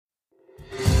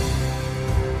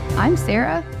I'm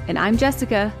Sarah. And I'm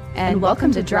Jessica. And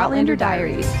welcome to Droughtlander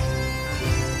Diaries.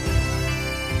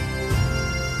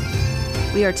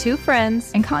 We are two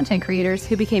friends And content creators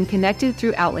who became connected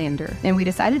through Outlander. and we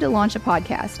decided to launch a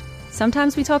podcast.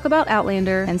 Sometimes we talk about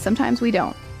Outlander, And sometimes we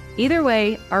don't. either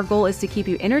way, our goal is to keep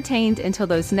you entertained until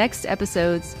those next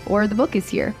episodes. Or the book is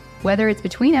here. Whether it's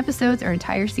between episodes or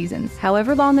entire seasons.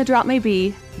 However long the drought may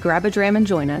be, grab a dram and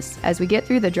join us. As we get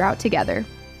through the drought together.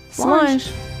 Slange!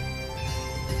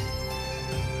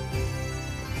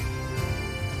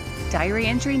 Diary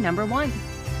entry number 1.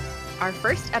 Our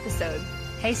first episode.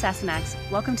 Hey Sassenachs,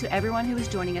 welcome to everyone who is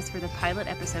joining us for the pilot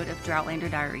episode of Droughtlander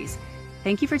Diaries.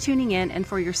 Thank you for tuning in and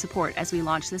for your support as we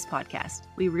launch this podcast.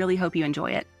 We really hope you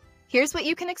enjoy it. Here's what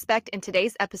you can expect in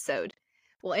today's episode.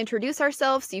 We'll introduce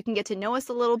ourselves so you can get to know us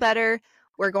a little better.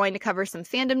 We're going to cover some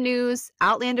fandom news,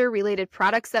 Outlander-related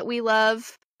products that we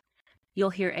love. You'll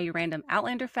hear a random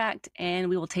Outlander fact, and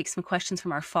we will take some questions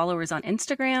from our followers on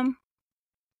Instagram.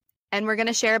 And we're going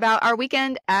to share about our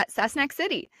weekend at Sassenach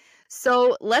City.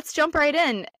 So let's jump right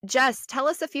in. Jess, tell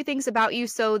us a few things about you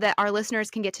so that our listeners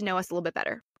can get to know us a little bit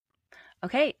better.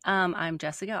 Okay, I'm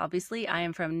Jessica, obviously. I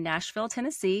am from Nashville,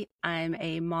 Tennessee. I'm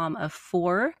a mom of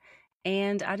 4,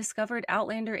 and I discovered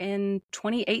Outlander in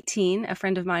 2018. A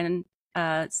friend of mine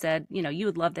said, you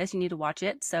would love this. You need to watch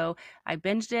it. So I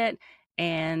binged it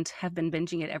and have been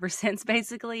binging it ever since,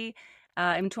 basically.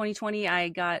 In 2020, I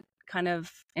got kind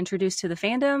of introduced to the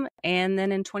fandom, and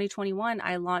then in 2021,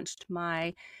 I launched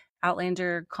my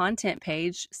Outlander content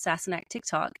page, Sassenach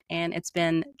TikTok, and it's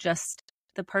been just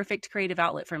the perfect creative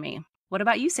outlet for me. What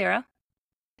about you, Sarah?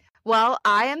 Well,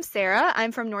 I am Sarah.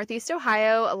 I'm from Northeast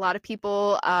Ohio. A lot of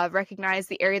people recognize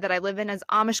the area that I live in as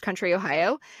Amish Country,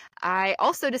 Ohio. I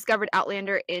also discovered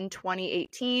Outlander in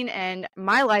 2018, and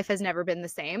my life has never been the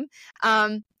same.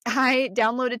 I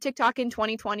downloaded TikTok in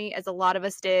 2020, as a lot of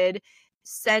us did,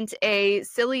 sent a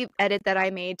silly edit that I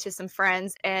made to some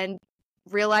friends, and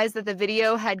realized that the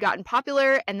video had gotten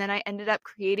popular, and then I ended up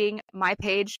creating my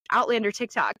page, Outlander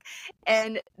TikTok.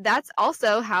 And that's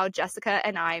also how Jessica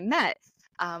and I met.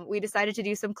 We decided to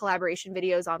do some collaboration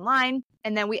videos online,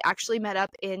 and then we actually met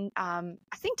up in, I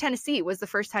think Tennessee was the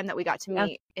first time that we got to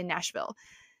meet in Nashville.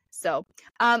 So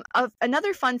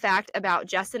another fun fact about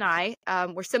Jess and I,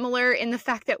 we're similar in the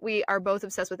fact that we are both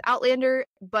obsessed with Outlander,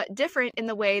 but different in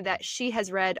the way that she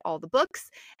has read all the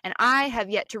books, and I have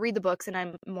yet to read the books, and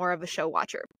I'm more of a show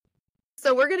watcher.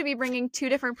 So we're going to be bringing two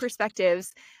different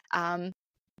perspectives.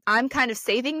 I'm kind of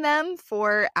saving them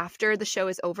for after the show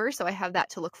is over, so I have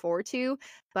that to look forward to.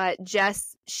 But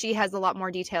Jess, she has a lot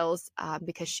more details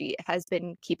because she has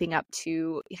been keeping up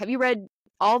to... Have you read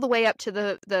all the way up to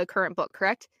the current book,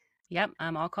 correct? Yep,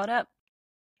 I'm all caught up.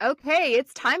 Okay,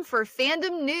 it's time for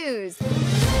fandom news.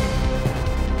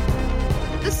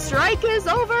 The strike is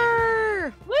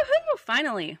over! Woohoo!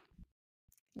 Finally.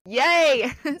 Yay!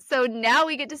 So now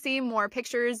we get to see more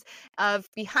pictures of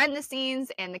behind the scenes,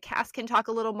 and the cast can talk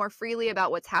a little more freely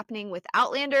about what's happening with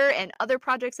Outlander and other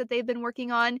projects that they've been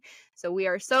working on. So we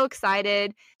are so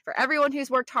excited for everyone who's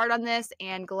worked hard on this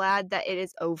and glad that it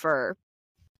is over.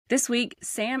 This week,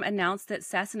 Sam announced that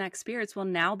Sassenach Spirits will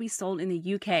now be sold in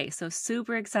the UK. So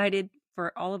super excited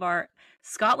for all of our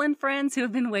Scotland friends who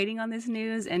have been waiting on this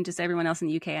news, and just everyone else in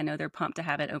the UK. I know they're pumped to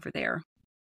have it over there.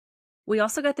 We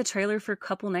also got the trailer for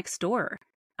Couple Next Door.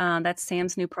 That's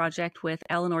Sam's new project with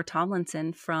Eleanor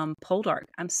Tomlinson from Poldark.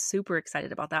 I'm super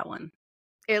excited about that one.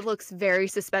 It looks very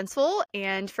suspenseful,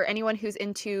 and for anyone who's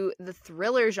into the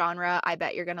thriller genre, I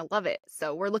bet you're going to love it.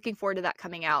 So we're looking forward to that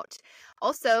coming out.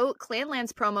 Also,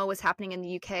 Clanlands promo was happening in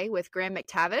the UK with Graham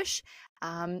McTavish.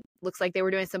 Looks like they were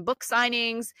doing some book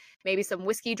signings, maybe some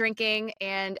whiskey drinking,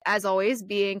 and as always,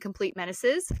 being complete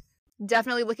menaces.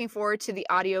 Definitely looking forward to the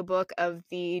audiobook of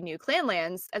the new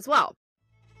Clanlands as well.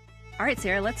 All right,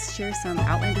 Sarah, let's share some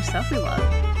Outlander stuff we love.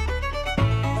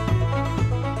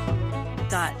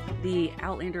 Got the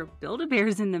Outlander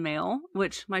Build-A-Bears in the mail,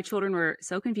 which my children were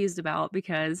so confused about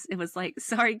because it was like,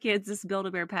 sorry kids, this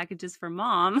Build-A-Bear package is for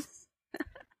mom.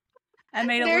 I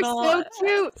made They're so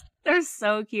cute. They're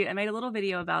so cute. I made a little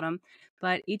video about them,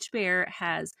 but each bear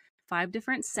has 5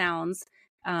 different sounds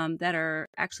that are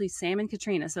actually Sam and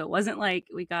Katrina. So it wasn't like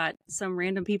we got some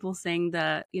random people saying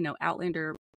the,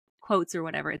 Outlander quotes or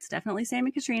whatever. It's definitely Sam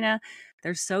and Katrina.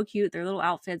 They're so cute. Their little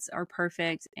outfits are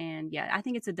perfect. And yeah, I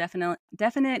think it's a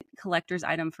definite collector's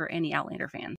item for any Outlander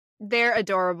fan. They're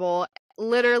adorable.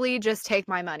 Literally just take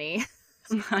my money.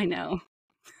 I know.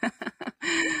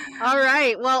 All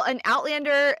right. Well, an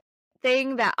Outlander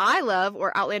thing that I love,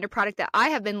 or Outlander product that I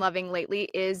have been loving lately,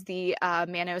 is the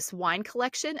Manos wine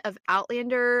collection of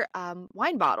Outlander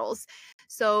wine bottles.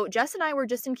 So Jess and I were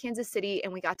just in Kansas City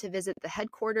and we got to visit the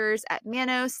headquarters at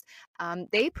Manos.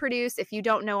 They produce, if you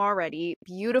don't know already,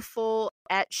 beautiful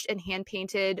etched and hand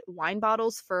painted wine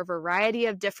bottles for a variety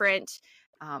of different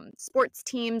sports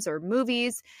teams or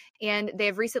movies. And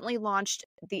they've recently launched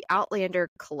the Outlander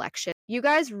collection. You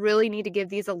guys really need to give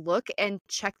these a look and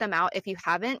check them out if you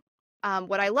haven't.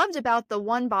 What I loved about the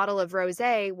one bottle of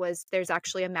rosé was there's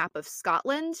actually a map of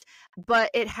Scotland, but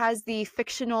it has the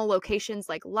fictional locations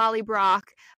like Lallybroch,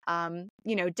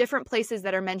 different places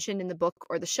that are mentioned in the book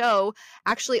or the show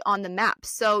actually on the map.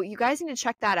 So you guys need to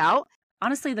check that out.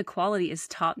 Honestly, the quality is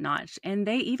top notch, and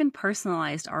they even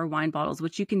personalized our wine bottles,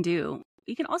 which you can do.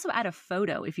 You can also add a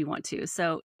photo if you want to.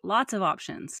 So lots of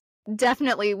options.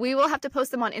 Definitely. We will have to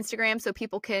post them on Instagram so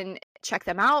people can check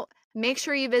them out. Make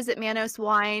sure you visit Manos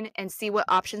Wine and see what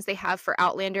options they have for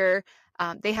Outlander.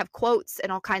 They have quotes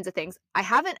and all kinds of things. I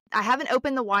haven't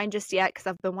opened the wine just yet because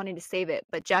I've been wanting to save it.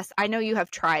 But Jess, I know you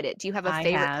have tried it. Do you have a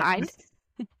favorite kind?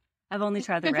 I've only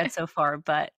tried the red so far,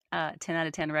 but 10 out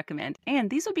of 10 recommend. And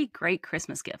these would be great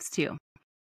Christmas gifts too.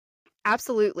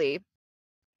 Absolutely.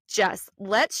 Jess,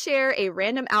 let's share a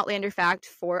random Outlander fact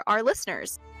for our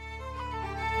listeners.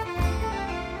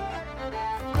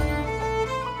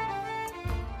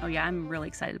 Oh yeah, I'm really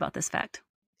excited about this fact.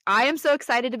 I am so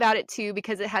excited about it too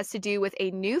because it has to do with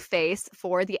a new face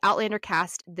for the Outlander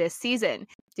cast this season.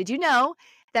 Did you know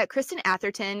that Kristen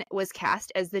Atherton was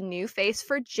cast as the new face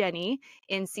for Jenny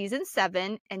in season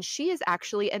 7, and she is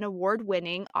actually an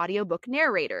award-winning audiobook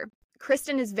narrator.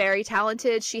 Kristen is very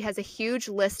talented. She has a huge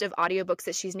list of audiobooks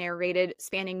that she's narrated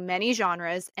spanning many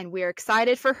genres, and we're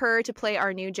excited for her to play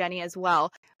our new Jenny as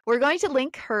well. We're going to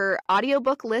link her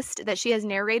audiobook list that she has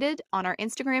narrated on our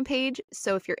Instagram page,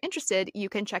 so if you're interested, you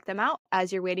can check them out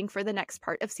as you're waiting for the next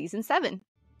part of season 7.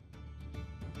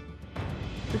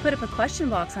 We put up a question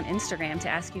box on Instagram to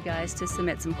ask you guys to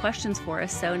submit some questions for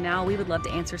us, so now we would love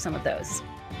to answer some of those.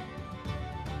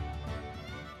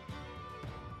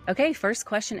 Okay, first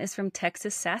question is from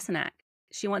Texas Sassenach.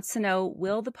 She wants to know,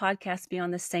 will the podcast be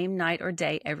on the same night or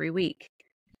day every week?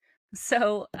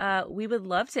 So we would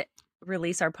love to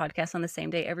release our podcast on the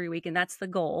same day every week, and that's the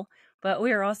goal. But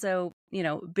we are also,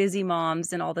 busy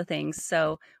moms and all the things.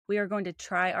 So we are going to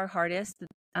try our hardest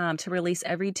to release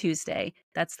every Tuesday.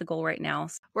 That's the goal right now.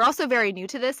 We're also very new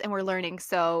to this and we're learning.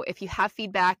 So if you have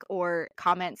feedback or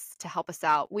comments to help us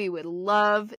out, we would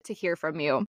love to hear from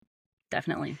you.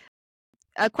 Definitely.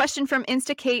 A question from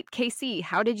Instakate KC.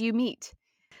 How did you meet?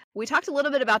 We talked a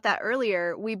little bit about that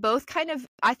earlier. We both kind of,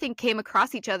 I think, came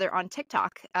across each other on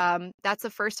TikTok. That's the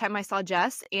first time I saw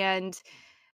Jess, and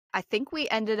I think we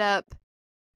ended up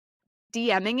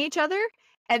DMing each other.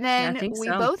 And then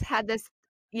both had this,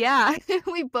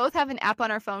 we both have an app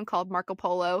on our phone called Marco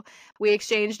Polo. We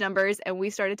exchanged numbers and we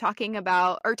started talking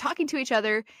to each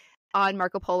other on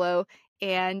Marco Polo.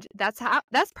 And that's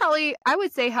probably, I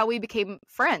would say, how we became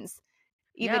friends,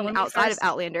 even outside of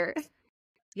Outlander.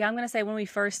 Yeah, I'm going to say when we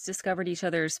first discovered each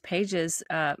other's pages,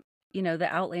 the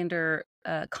Outlander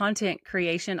content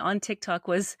creation on TikTok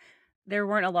there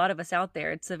weren't a lot of us out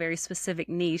there. It's a very specific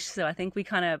niche. So I think we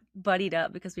kind of buddied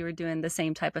up because we were doing the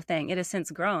same type of thing. It has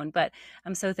since grown, but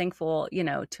I'm so thankful,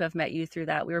 to have met you through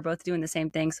that. We were both doing the same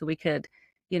thing so we could,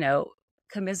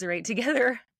 commiserate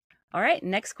together. All right.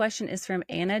 Next question is from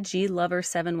Anna G. Lover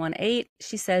 718.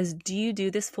 She says, do you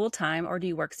do this full time or do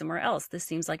you work somewhere else? This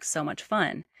seems like so much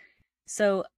fun.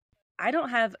 So I don't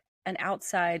have an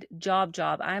outside job.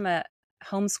 I'm a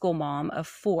homeschool mom of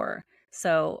 4.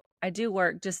 So I do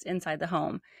work just inside the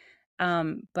home.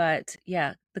 But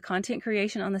yeah, the content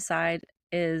creation on the side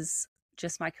is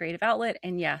just my creative outlet.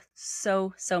 And yeah,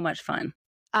 so much fun.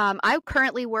 I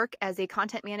currently work as a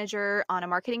content manager on a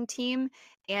marketing team,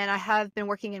 and I have been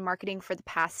working in marketing for the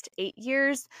past 8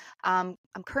 years. I'm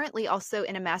currently also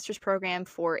in a master's program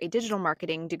for a digital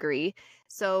marketing degree.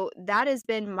 So that has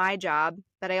been my job,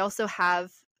 but I also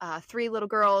have 3 little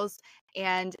girls,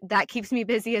 and that keeps me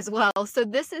busy as well. So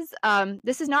this is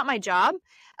not my job,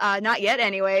 not yet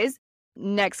anyways.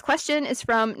 Next question is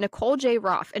from Nicole J.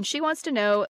 Roth, and she wants to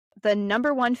know the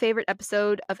number 1 favorite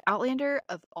episode of Outlander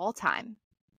of all time.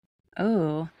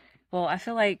 Oh, well, I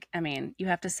feel like, you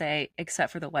have to say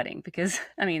except for the wedding because,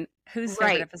 whose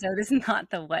favorite episode is not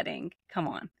the wedding? Come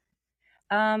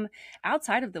on.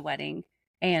 Outside of the wedding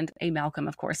and a Malcolm,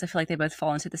 of course, I feel like they both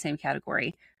fall into the same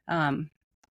category. I'm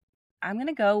going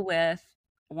to go with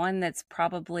one that's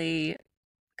probably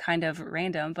kind of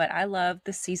random, but I love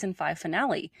the season 5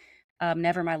 finale,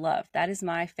 Never My Love. That is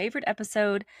my favorite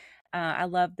episode. I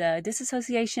love the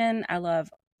disassociation. I love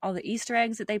all the Easter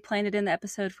eggs that they planted in the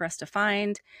episode for us to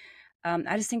find.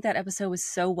 I just think that episode was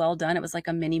so well done. It was like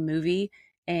a mini movie.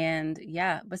 And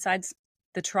yeah, besides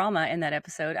the trauma in that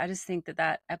episode, I just think that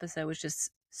that episode was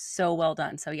just so well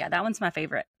done. So yeah, that one's my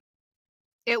favorite.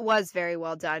 It was very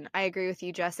well done. I agree with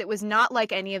you, Jess. It was not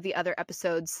like any of the other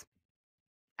episodes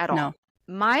at all. No.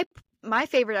 My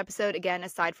favorite episode, again,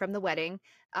 aside from the wedding,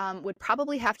 would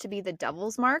probably have to be the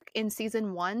Devil's Mark in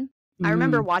season 1. I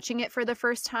remember watching it for the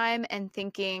first time and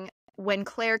thinking, when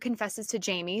Claire confesses to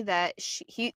Jamie that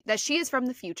she is from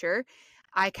the future,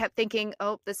 I kept thinking,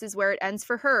 oh, this is where it ends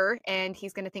for her, and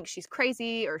he's going to think she's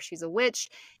crazy or she's a witch.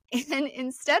 And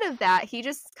instead of that, he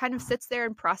just kind of sits there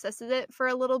and processes it for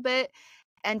a little bit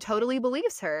and totally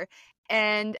believes her.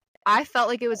 And I felt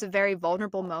like it was a very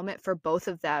vulnerable moment for both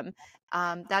of them.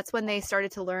 That's when they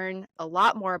started to learn a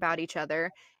lot more about each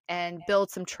other and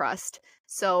build some trust.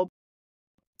 So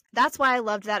that's why I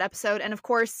loved that episode. And of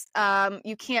course,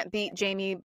 you can't beat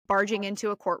Jamie barging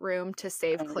into a courtroom to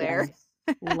save Claire.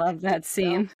 Love that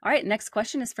scene. All right, next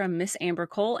question is from Miss Amber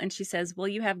Cole, and she says, will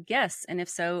you have guests? And if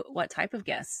so, what type of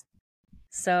guests?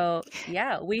 So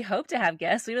yeah, we hope to have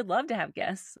guests. We would love to have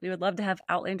guests. We would love to have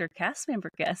Outlander cast member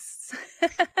guests.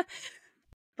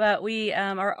 But we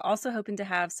are also hoping to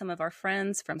have some of our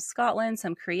friends from Scotland,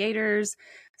 some creators,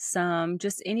 some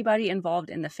just anybody involved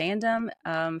in the fandom,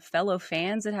 fellow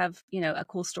fans that have, a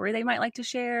cool story they might like to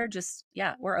share. Just,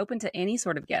 yeah, we're open to any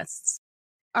sort of guests.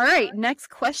 All right, next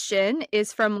question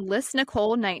is from Liz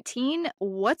Nicole 19.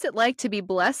 What's it like to be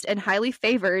blessed and highly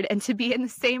favored and to be in the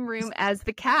same room as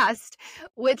the cast?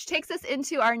 Which takes us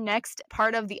into our next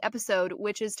part of the episode,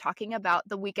 which is talking about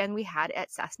the weekend we had at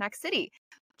Sassenach City.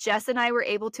 Jess and I were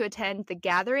able to attend The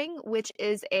Gathering, which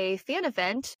is a fan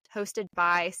event hosted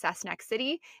by Sassenach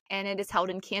City, and it is held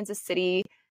in Kansas City,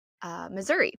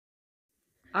 Missouri.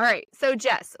 All right, so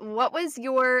Jess, what was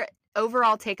your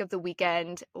overall take of the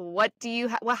weekend? What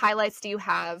highlights do you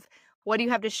have? What do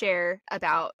you have to share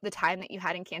about the time that you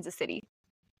had in Kansas City?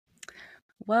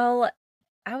 Well,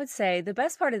 I would say the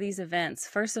best part of these events,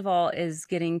 first of all, is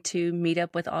getting to meet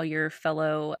up with all your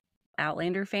fellow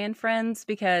Outlander fan friends,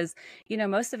 because,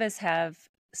 most of us have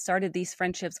started these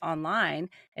friendships online.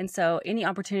 And so any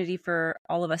opportunity for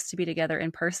all of us to be together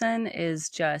in person is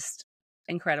just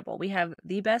incredible. We have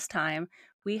the best time.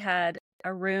 We had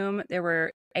a room. There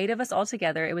were 8 of us all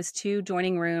together. It was 2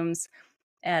 joining rooms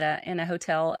in a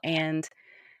hotel, and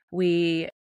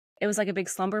it was like a big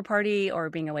slumber party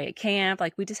or being away at camp.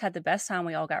 Like, we just had the best time.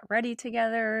 We all got ready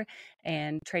together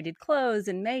and traded clothes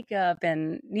and makeup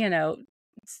and,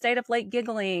 stayed up late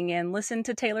giggling and listened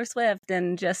to Taylor Swift,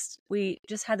 and we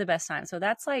just had the best time. So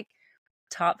that's like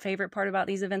top favorite part about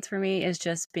these events for me, is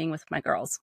just being with my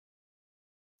girls.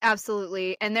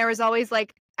 Absolutely. And there was always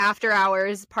like after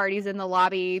hours parties in the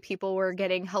lobby. People were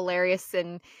getting hilarious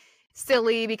and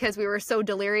silly because we were so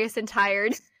delirious and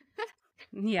tired.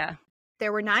 Yeah.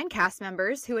 There were 9 cast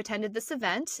members who attended this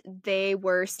event. They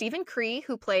were Stephen Cree,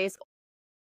 who plays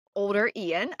older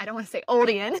Ian. I don't want to say old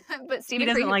Ian, but Stephen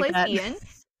Cree, who plays Ian.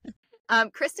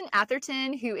 Kristen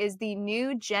Atherton, who is the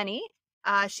new Jenny.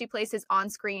 She plays his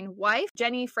on-screen wife,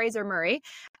 Jenny Fraser Murray.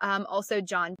 Also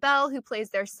John Bell, who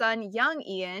plays their son, young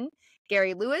Ian.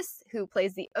 Gary Lewis, who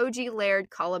plays the OG Laird,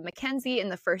 Colin Mackenzie, in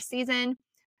the first season.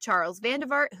 Charles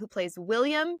Vandevart, who plays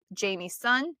William, Jamie's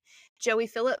son. Joey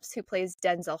Phillips, who plays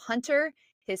Denzel Hunter.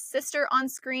 His sister on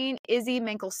screen, Izzy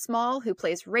Menkel-Small, who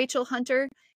plays Rachel Hunter.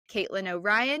 Caitlin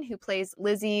O'Ryan, who plays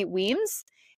Lizzie Weems.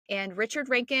 And Richard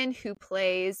Rankin, who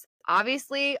plays,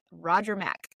 obviously, Roger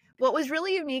Mack. What was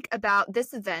really unique about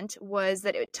this event was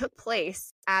that it took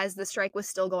place as the strike was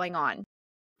still going on.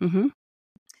 Mm-hmm.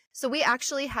 So we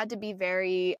actually had to be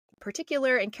very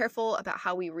particular and careful about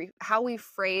how we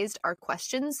phrased our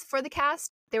questions for the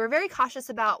cast. They were very cautious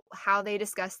about how they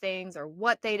discussed things or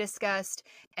what they discussed,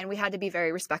 and we had to be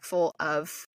very respectful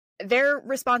of their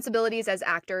responsibilities as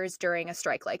actors during a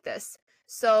strike like this.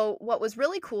 So what was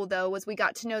really cool, though, was we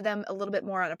got to know them a little bit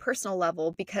more on a personal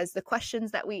level, because the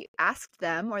questions that we asked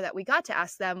them, or that we got to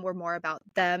ask them, were more about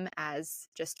them as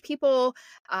just people,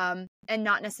 and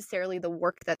not necessarily the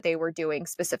work that they were doing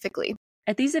specifically.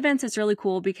 At these events, it's really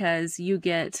cool because you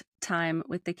get time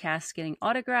with the cast getting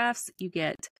autographs, you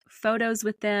get photos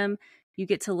with them, you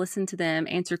get to listen to them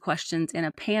answer questions in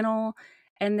a panel.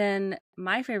 And then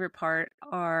my favorite part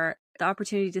are the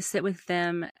opportunity to sit with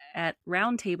them at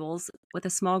round tables with a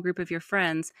small group of your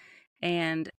friends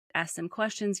and ask them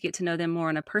questions, get to know them more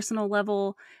on a personal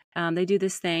level. They do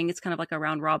this thing, it's kind of like a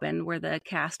round robin, where the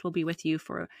cast will be with you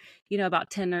for, about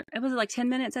 10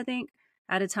 minutes, I think,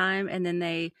 at a time. And then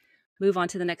they move on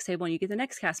to the next table and you get the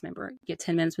next cast member, get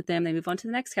 10 minutes with them, they move on to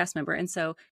the next cast member. And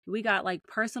so we got like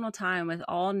personal time with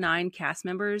all 9 cast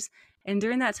members. And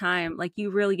during that time, like you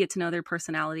really get to know their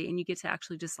personality and you get to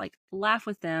actually just like laugh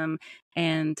with them.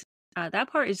 And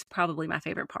that part is probably my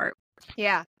favorite part.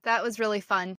 Yeah, that was really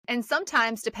fun. And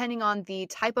sometimes, depending on the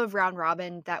type of round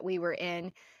robin that we were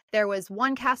in, there was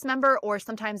one cast member, or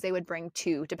sometimes they would bring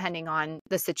 2, depending on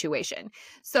the situation.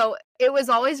 So it was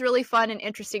always really fun and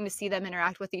interesting to see them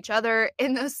interact with each other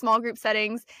in those small group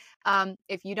settings.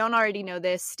 If you don't already know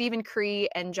this, Stephen Cree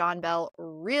and John Bell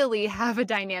really have a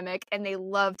dynamic and they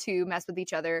love to mess with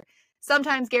each other.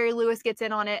 Sometimes Gary Lewis gets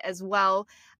in on it as well.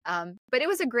 But it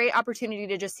was a great opportunity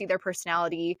to just see their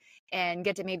personality and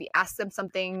get to maybe ask them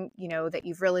something, that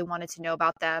you've really wanted to know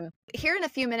about them. Here in a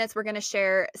few minutes, we're going to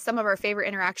share some of our favorite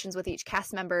interactions with each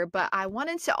cast member. But I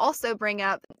wanted to also bring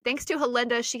up, thanks to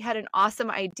Halinda, she had an awesome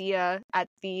idea at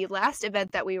the last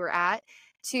event that we were at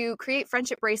to create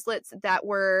friendship bracelets that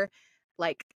were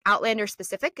like Outlander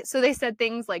specific. So they said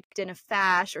things like Din of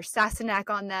Fash or Sassenach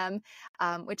on them,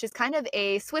 which is kind of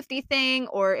a Swiftie thing,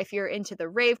 or if you're into the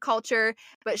rave culture.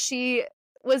 But she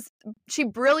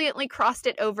brilliantly crossed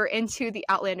it over into the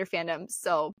Outlander fandom.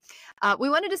 So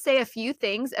we wanted to say a few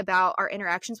things about our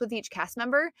interactions with each cast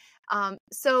member.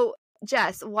 So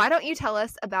Jess, why don't you tell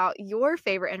us about your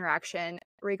favorite interaction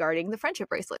regarding the friendship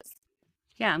bracelets?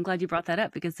 Yeah, I'm glad you brought that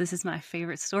up because this is my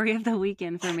favorite story of the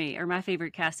weekend for me, or my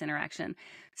favorite cast interaction.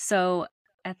 So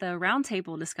at the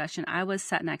roundtable discussion, I was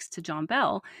sat next to John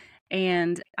Bell,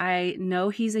 and I know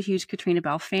he's a huge Katrina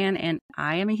Bell fan, and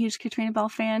I am a huge Katrina Bell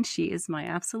fan. She is my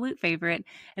absolute favorite.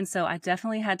 And so I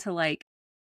definitely had to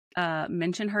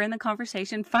mention her in the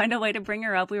conversation, find a way to bring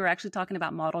her up. We were actually talking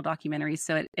about model documentaries,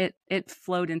 so it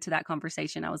flowed into that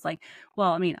conversation. I was like,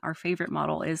 well, I mean, our favorite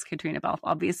model is Katrina Bell,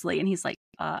 obviously. And he's like,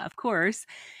 of course.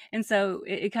 And so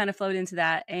it kind of flowed into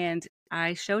that. And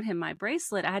I showed him my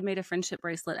bracelet. I had made a friendship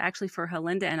bracelet actually for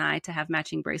Halinda and I to have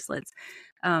matching bracelets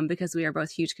because we are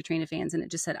both huge Katrina fans. And it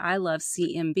just said, I love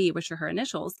CMB, which are her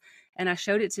initials. And I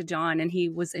showed it to John, and he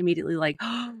was immediately like,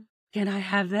 oh, can I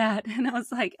have that? And I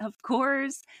was like, of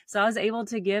course. So I was able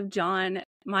to give John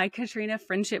my Katrina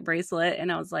friendship bracelet.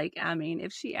 And I was like, I mean,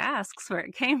 if she asks where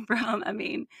it came from, I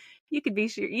mean, you could be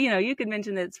sure, you could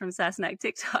mention that it's from Sassenach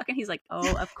TikTok. And he's like,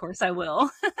 oh, of course I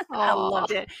will. I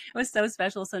loved it. It was so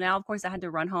special. So now, of course, I had to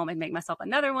run home and make myself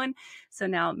another one. So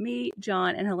now me,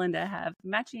 John, and Halinda have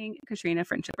matching Katrina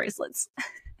friendship bracelets.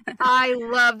 I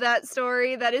love that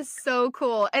story. That is so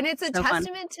cool. And it's a So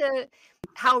testament to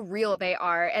how real they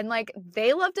are. And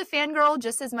they love to fangirl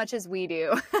just as much as we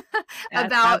do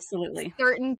about absolutely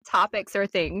certain topics or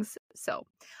things. So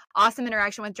awesome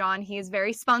interaction with John. He is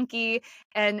very spunky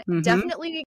and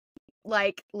definitely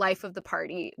life of the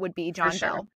party would be John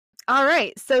Bell. All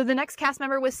right. So the next cast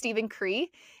member was Stephen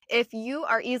Cree. If you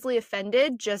are easily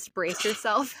offended, just brace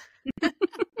yourself.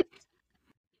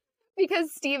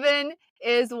 Because Stephen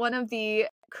is one of the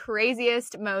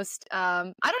craziest, most, I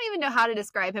don't even know how to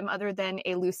describe him other than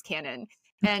a loose cannon.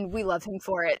 And we love him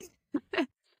for it.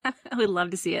 I would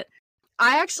love to see it.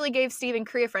 I actually gave Stephen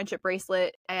Cree a friendship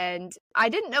bracelet, and I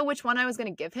didn't know which one I was going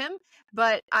to give him,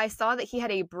 but I saw that he had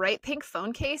a bright pink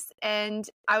phone case, and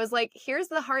I was like, here's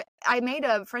the heart. I made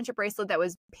a friendship bracelet that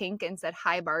was pink and said,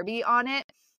 "Hi, Barbie" on it.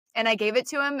 And I gave it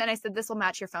to him and I said, this will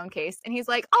match your phone case. And he's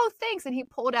like, oh, thanks. And he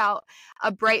pulled out a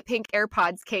bright pink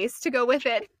AirPods case to go with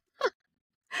it.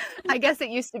 I guess it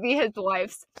used to be his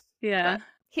wife's. Yeah. But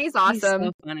he's awesome. He's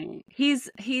so funny.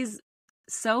 He's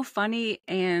so funny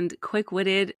and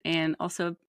quick-witted and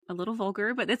also a little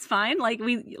vulgar, but it's fine. Like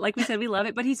we said, we love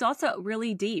it. But he's also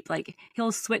really deep. Like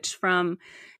he'll switch from,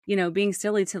 being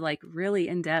silly to really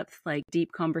in-depth,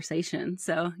 deep conversation.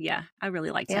 So yeah, I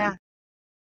really liked him.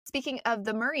 Speaking of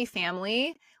the Murray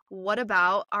family, what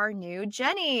about our new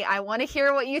Jenny? I want to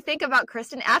hear what you think about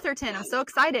Kristen Atherton. I'm so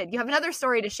excited. You have another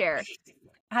story to share.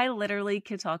 I literally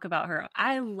could talk about her.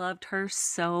 I loved her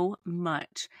so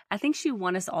much. I think she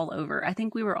won us all over. I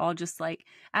think we were all just I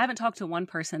haven't talked to one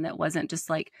person that wasn't just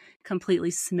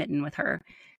completely smitten with her.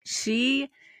 She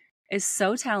is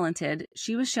so talented.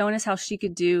 She was showing us how she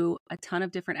could do a ton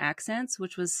of different accents,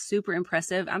 which was super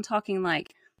impressive. I'm talking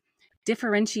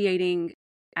differentiating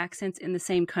accents in the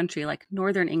same country, like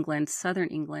Northern England, Southern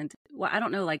England. Well, I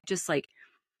don't know,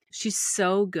 she's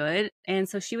so good. And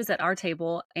so she was at our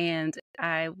table, and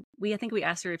I think we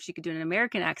asked her if she could do an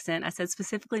American accent. I said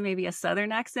specifically maybe a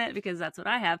Southern accent because that's what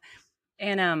I have.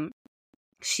 And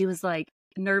she was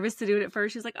nervous to do it at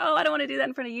first. She's like, oh, I don't want to do that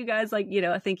in front of you guys. I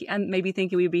think I'm maybe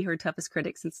thinking we'd be her toughest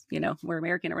critic since, we're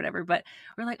American or whatever. But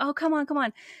we're like, oh, come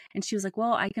on. And she was like,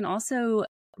 well, I can also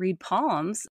read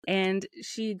palms. and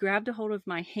she grabbed a hold of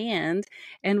my hand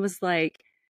and was like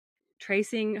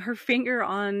tracing her finger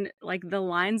on like the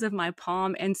lines of my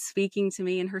palm and speaking to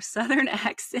me in her Southern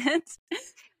accent.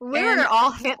 We And were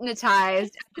all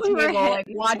hypnotized at the we were table, like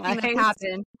watching this hypnotized.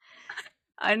 happen.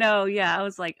 I know. Yeah. I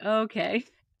was like, okay.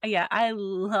 Yeah. I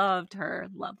loved her.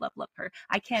 Love, love, love her.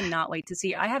 I cannot wait to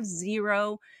see her. I have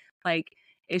zero like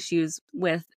issues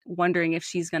with wondering if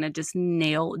she's going to just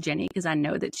nail Jenny, because I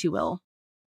know that she will.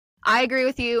 I agree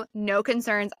with you. No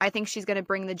concerns. I think she's going to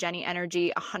bring the Jenny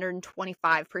energy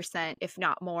 125%, if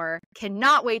not more.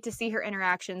 Cannot wait to see her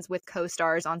interactions with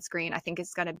co-stars on screen. I think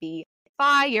it's going to be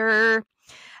fire.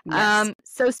 Yes.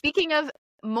 So speaking of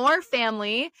more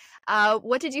family,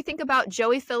 what did you think about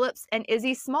Joey Phillips and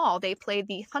Izzy Small? They played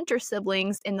the Hunter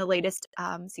siblings in the latest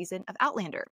season of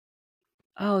Outlander.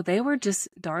 Oh, they were just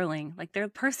darling. Like their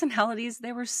personalities,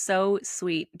 they were so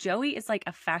sweet. Joey is like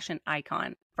a fashion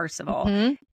icon, first of all.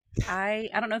 Mhm. I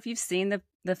don't know if you've seen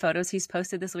the photos he's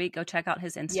posted this week. Go check out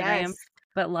his Instagram. Yes.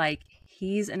 But like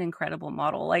he's an incredible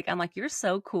model. Like I'm like, you're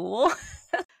so cool.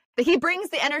 But he brings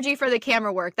the energy for the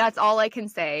camera work. That's all I can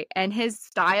say. And his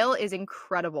style is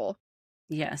incredible.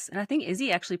 Yes. And I think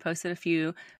Izzy actually posted a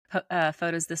few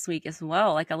photos this week as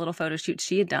well, like a little photo shoot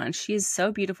she had done. She is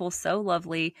so beautiful, so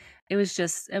lovely. It was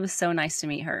so nice to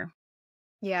meet her.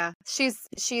 Yeah,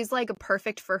 she's like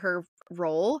perfect for her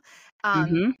role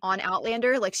Mhm. on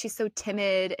Outlander. Like she's so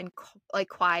timid and like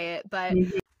quiet, but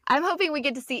Mhm. I'm hoping we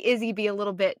get to see Izzy be a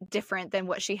little bit different than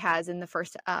what she has in the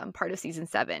first part of season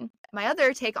 7. My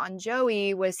other take on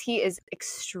Joey was he is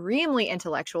extremely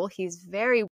intellectual. He's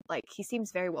very he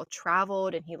seems very well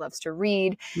traveled and he loves to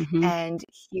read. Mhm. And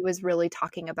he was really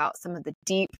talking about some of the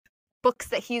deep books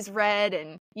that he's read,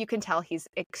 and you can tell he's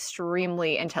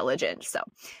extremely intelligent. So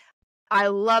I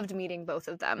loved meeting both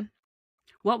of them.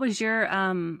 What was your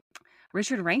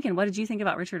Richard Rankin? What did you think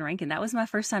about Richard Rankin? That was my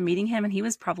first time meeting him, and he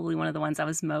was probably one of the ones I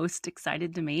was most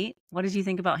excited to meet. What did you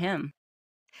think about him?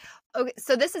 Okay,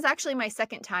 so this is actually my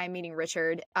second time meeting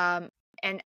Richard, and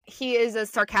he is as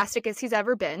sarcastic as he's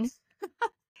ever been.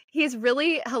 He's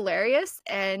really hilarious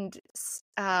and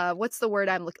what's the word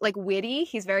I'm looking like witty.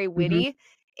 He's very witty,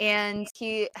 and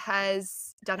he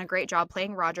has done a great job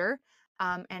playing Roger.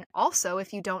 And also,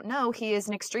 if you don't know, he is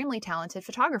an extremely talented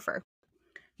photographer.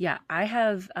 Yeah, I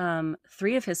have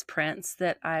 3 of his prints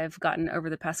that I've gotten over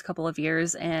the past couple of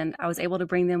years, and I was able to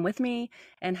bring them with me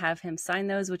and have him sign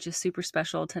those, which is super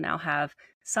special to now have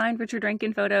signed Richard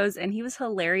Rankin photos. And he was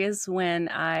hilarious when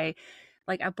I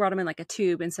brought him in like a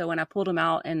tube, and so when I pulled them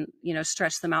out and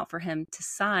stretched them out for him to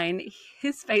sign,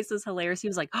 his face was hilarious. He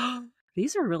was like, "Oh,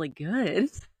 these are really good."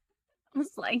 I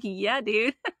was like, "Yeah,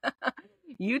 dude,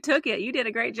 you took it. You did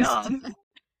a great job." I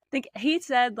think he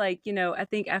said I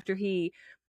think after he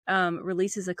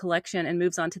releases a collection and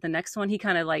moves on to the next one, he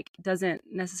kind of doesn't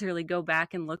necessarily go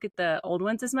back and look at the old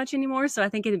ones as much anymore. So I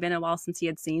think it had been a while since he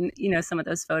had seen, some of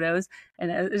those photos,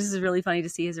 and it was just really funny to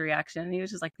see his reaction. And he was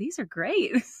just like, "These are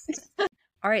great."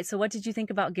 All right. So what did you think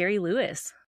about Gary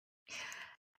Lewis?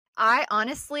 I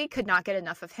honestly could not get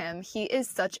enough of him. He is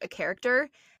such a character,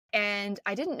 and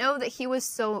I didn't know that he was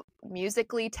so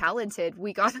musically talented.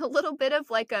 We got a little bit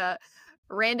of like a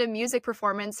random music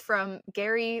performance from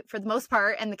Gary for the most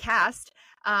part and the cast.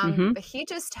 But he's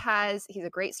a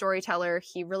great storyteller.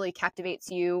 He really captivates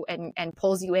you and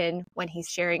pulls you in when he's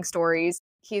sharing stories.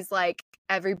 He's like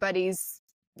everybody's,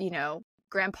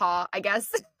 grandpa, I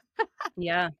guess.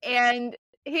 Yeah. And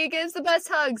he gives the best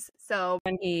hugs. So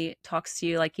When he talks to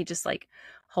you, he just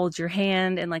holds your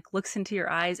hand and looks into your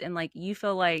eyes, and you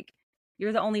feel like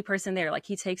you're the only person there.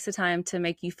 He takes the time to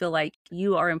make you feel like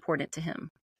you are important to him.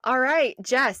 all right,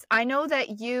 Jess, I know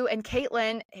that you and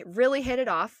Caitlin really hit it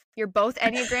off. You're both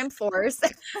Enneagram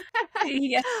 4s.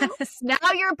 Yes.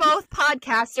 Now you're both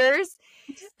podcasters.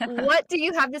 What do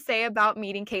you have to say about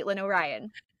meeting Caitlin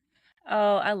O'Ryan?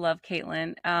 Oh, I love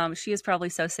Caitlin. She is probably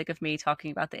so sick of me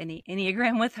talking about the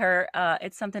Enneagram with her.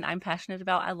 It's something I'm passionate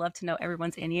about. I love to know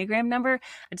everyone's Enneagram number.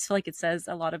 I just feel like it says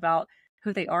a lot about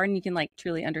who they are, and you can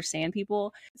truly understand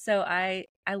people. So I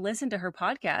listened to her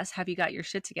podcast, Have You Got Your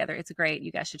Shit Together? It's great.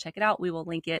 You guys should check it out. We will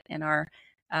link it in our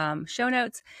show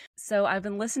notes. So I've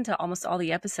been listening to almost all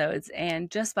the episodes, and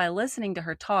just by listening to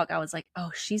her talk, I was like, oh,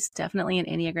 she's definitely an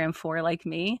Enneagram 4 like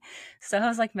me. So I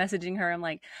was messaging her. I'm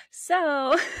like,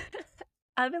 so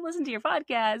I've been listening to your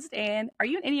podcast, and are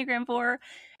you an Enneagram 4?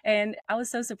 And I was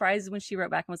so surprised when she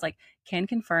wrote back and was like, can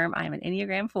confirm I am an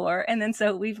Enneagram 4. And then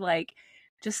so we've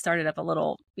just started up a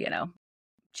little,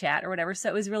 chat or whatever. So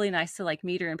it was really nice to like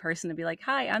meet her in person and be like,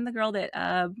 hi, I'm the girl that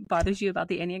bothers you about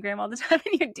the Enneagram all the time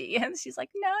in your DMs. She's like,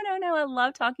 no, I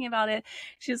love talking about it.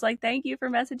 She was like, thank you for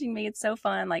messaging me. It's so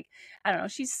fun. Like, I don't know.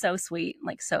 She's so sweet,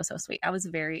 like so sweet. I was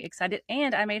very excited.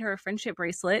 And I made her a friendship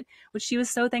bracelet, which she was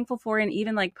so thankful for, and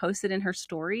even like posted in her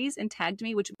stories and tagged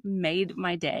me, which made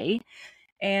my day.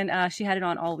 And she had it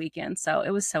on all weekend. So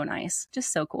it was so nice.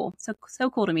 Just so cool. So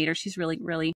cool to meet her. She's really,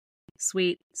 really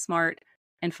sweet, smart,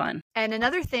 and fun. And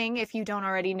another thing, if you don't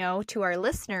already know, to our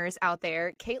listeners out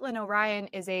there, Caitlin O'Ryan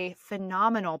is a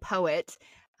phenomenal poet.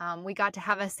 We got to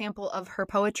have a sample of her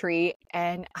poetry,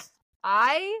 and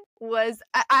I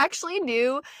actually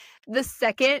knew the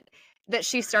second that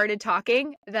she started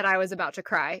talking that I was about to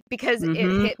cry, because it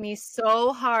hit me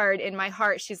so hard in my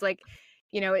heart. She's like,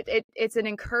 you know, it's an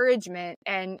encouragement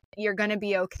and you're going to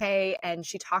be okay. And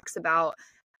she talks about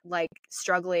like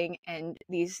struggling and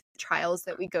these trials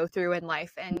that we go through in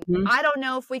life. And I don't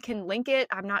know if we can link it.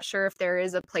 I'm not sure if there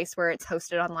is a place where it's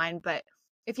hosted online, but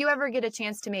if you ever get a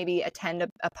chance to maybe attend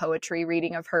a poetry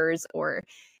reading of hers, or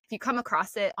if you come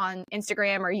across it on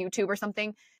Instagram or YouTube or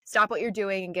something, stop what you're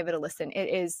doing and give it a listen. It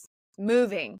is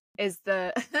moving, is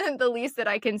the the least that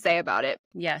I can say about it.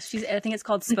 Yeah, I think it's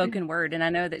called spoken word. And I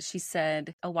know that she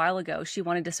said a while ago she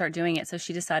wanted to start doing it. So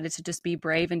she decided to just be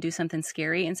brave and do something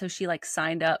scary. And so she like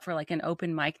signed up for like an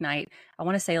open mic night, I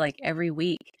want to say like every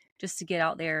week, just to get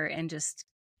out there and just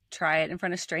try it in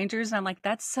front of strangers. And I'm like,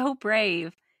 that's so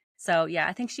brave. So yeah,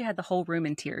 I think she had the whole room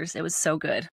in tears. It was so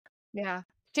good. Yeah.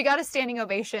 She got a standing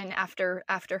ovation after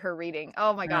her reading.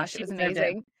 Oh my gosh, it was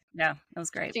amazing. Yeah, that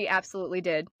was great. She absolutely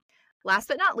did. Last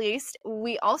but not least,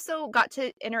 we also got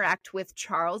to interact with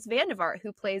Charles Vandevart,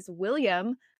 who plays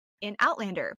William in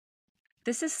Outlander.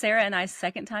 This is Sarah and I's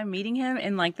second time meeting him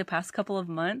in like the past couple of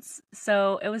months.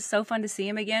 So it was so fun to see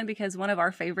him again, because one of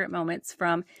our favorite moments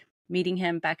from meeting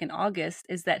him back in August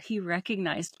is that he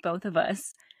recognized both of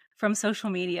us from social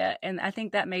media. And I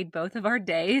think that made both of our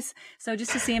days. So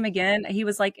just to see him again, he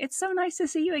was like, it's so nice to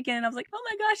see you again. And I was like, oh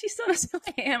my gosh, he's so nice to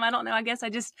see him. I don't know. I guess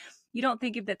you don't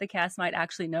think that the cast might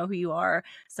actually know who you are.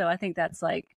 So I think that's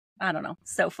like, I don't know,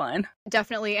 so fun.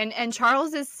 Definitely. And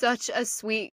Charles is such a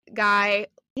sweet guy.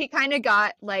 He kind of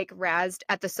got like razzed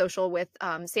at the social with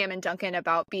Sam and Duncan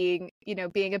about being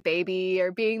a baby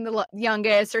or being the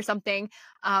youngest or something.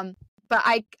 But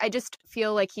I just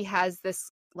feel like he has this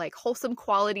like wholesome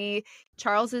quality.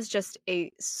 Charles is just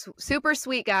a super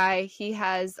sweet guy. He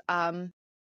has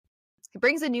he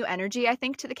brings a new energy, I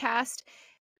think, to the cast.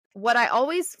 What I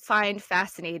always find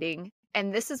fascinating,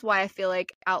 and this is why I feel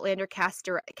like Outlander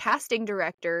casting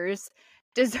directors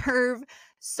deserve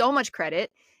so much credit,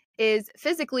 is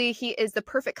physically he is the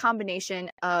perfect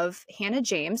combination of Hannah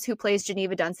James, who plays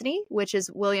Geneva Dunsany, which is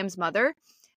William's mother,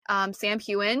 Sam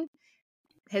Heughan,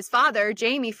 his father,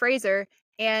 Jamie Fraser,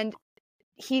 and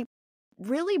he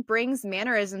really brings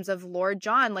mannerisms of Lord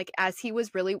John, like as he would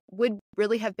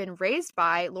really have been raised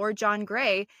by Lord John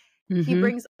Grey. He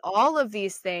brings all of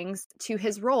these things to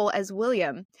his role as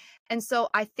William. And so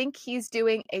I think he's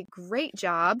doing a great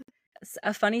job.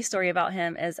 A funny story about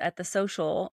him is at the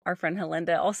social, our friend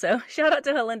Helinda, also shout out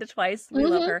to Helinda twice. We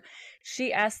love her.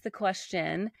 She asked the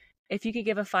question, if you could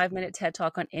give a 5-minute TED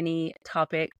talk on any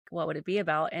topic, what would it be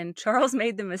about? And Charles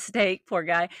made the mistake, poor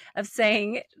guy, of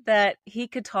saying that he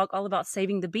could talk all about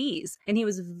saving the bees. And he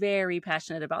was very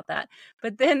passionate about that.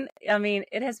 But then, I mean,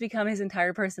 it has become his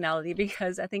entire personality,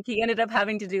 because I think he ended up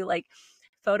having to do like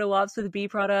photo ops with bee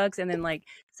products. And then like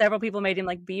several people made him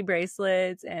like bee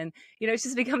bracelets. And, it's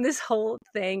just become this whole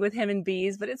thing with him and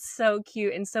bees. But it's so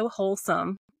cute and so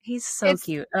wholesome. He's so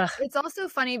cute. Ugh. It's also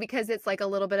funny because it's like a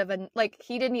little bit of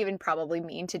he didn't even probably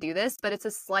mean to do this, but it's a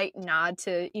slight nod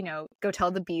to, go tell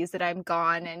the bees that I'm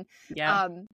gone. And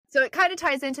so it kind of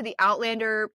ties into the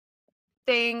Outlander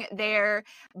thing there.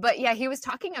 But yeah, he was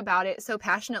talking about it so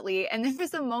passionately. And there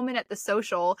was a moment at the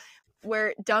social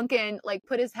where Duncan like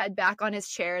put his head back on his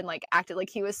chair and like acted like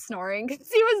he was snoring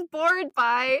because he was bored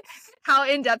by how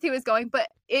in depth he was going. But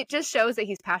it just shows that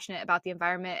he's passionate about the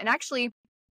environment. And actually,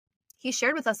 he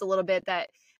shared with us a little bit that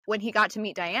when he got to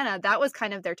meet Diana, that was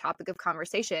kind of their topic of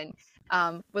conversation,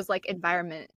 was like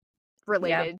environment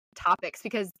related topics,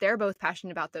 because they're both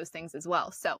passionate about those things as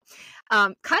well. So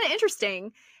kind of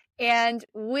interesting. And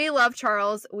we love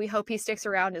Charles. We hope he sticks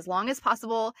around as long as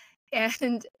possible.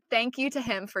 And thank you to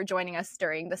him for joining us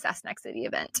during the Sassenach City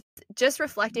event. Just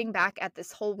reflecting back at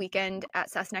this whole weekend at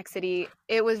Sassenach City,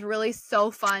 it was really so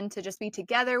fun to just be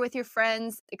together with your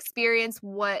friends, experience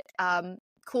what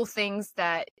cool things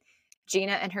that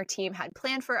Gina and her team had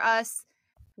planned for us.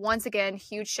 Once again,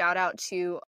 huge shout out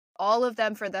to all of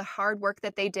them for the hard work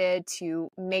that they did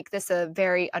to make this a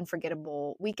very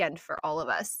unforgettable weekend for all of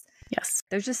us. Yes.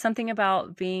 There's just something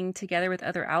about being together with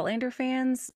other Outlander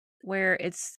fans where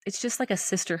it's just like a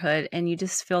sisterhood, and you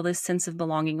just feel this sense of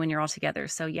belonging when you're all together.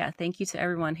 So yeah, thank you to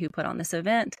everyone who put on this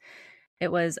event.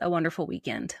 It was a wonderful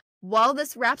weekend. Well,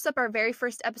 this wraps up our very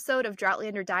first episode of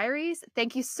Droughtlander Diaries.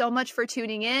 Thank you so much for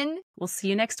tuning in. We'll see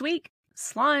you next week.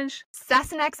 Slàinte.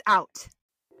 Sassenachs out.